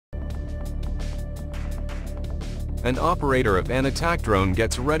an operator of an attack drone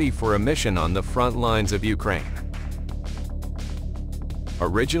gets ready for a mission on the front lines of Ukraine.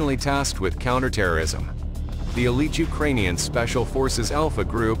 Originally tasked with counterterrorism, the elite Ukrainian Special Forces Alpha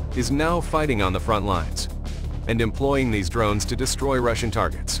Group is now fighting on the front lines and employing these drones to destroy Russian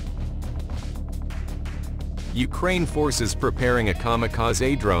targets. Ukraine forces preparing a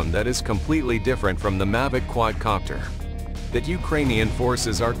kamikaze drone that is completely different from the Mavic quadcopter that Ukrainian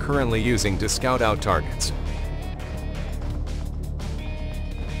forces are currently using to scout out targets.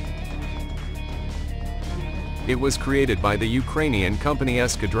 It was created by the Ukrainian company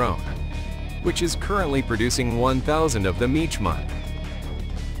Eskadron, which is currently producing 1,000 of them each month.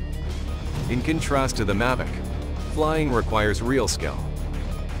 In contrast to the Mavic, flying requires real skill.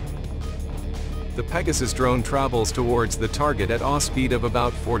 The Pegasus drone travels towards the target at a speed of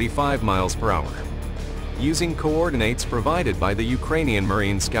about 45 miles per hour, using coordinates provided by the Ukrainian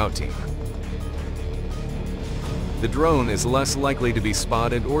Marine Scout Team. The drone is less likely to be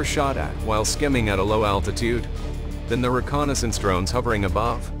spotted or shot at while skimming at a low altitude than the reconnaissance drones hovering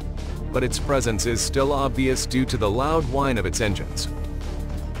above, but its presence is still obvious due to the loud whine of its engines.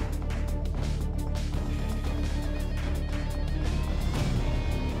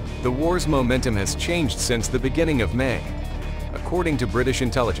 The war's momentum has changed since the beginning of May, according to British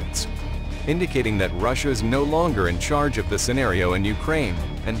intelligence, indicating that Russia is no longer in charge of the scenario in Ukraine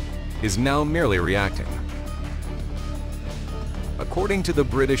and is now merely reacting. According to the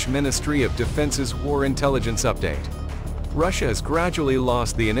British Ministry of Defence's War Intelligence Update, Russia has gradually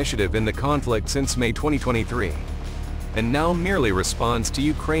lost the initiative in the conflict since May 2023, and now merely responds to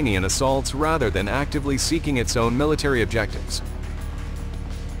Ukrainian assaults rather than actively seeking its own military objectives.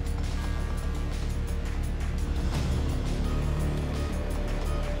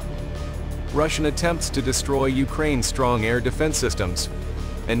 Russian attempts to destroy Ukraine's strong air defense systems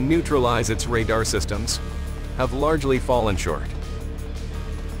and neutralize its radar systems have largely fallen short.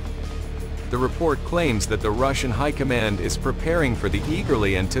 The report claims that the Russian High Command is preparing for the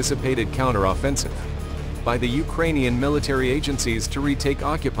eagerly anticipated counteroffensive by the Ukrainian military agencies to retake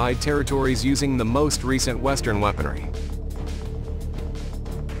occupied territories using the most recent Western weaponry.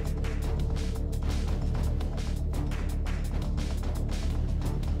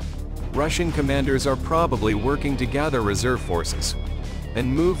 Russian commanders are probably working to gather reserve forces and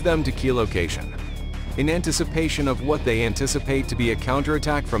move them to key location, in anticipation of what they anticipate to be a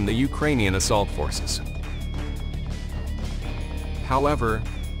counterattack from the Ukrainian assault forces. However,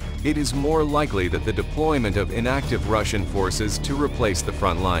 it is more likely that the deployment of inactive Russian forces to replace the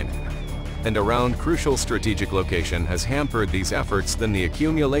front line and around crucial strategic location has hampered these efforts than the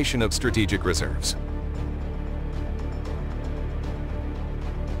accumulation of strategic reserves.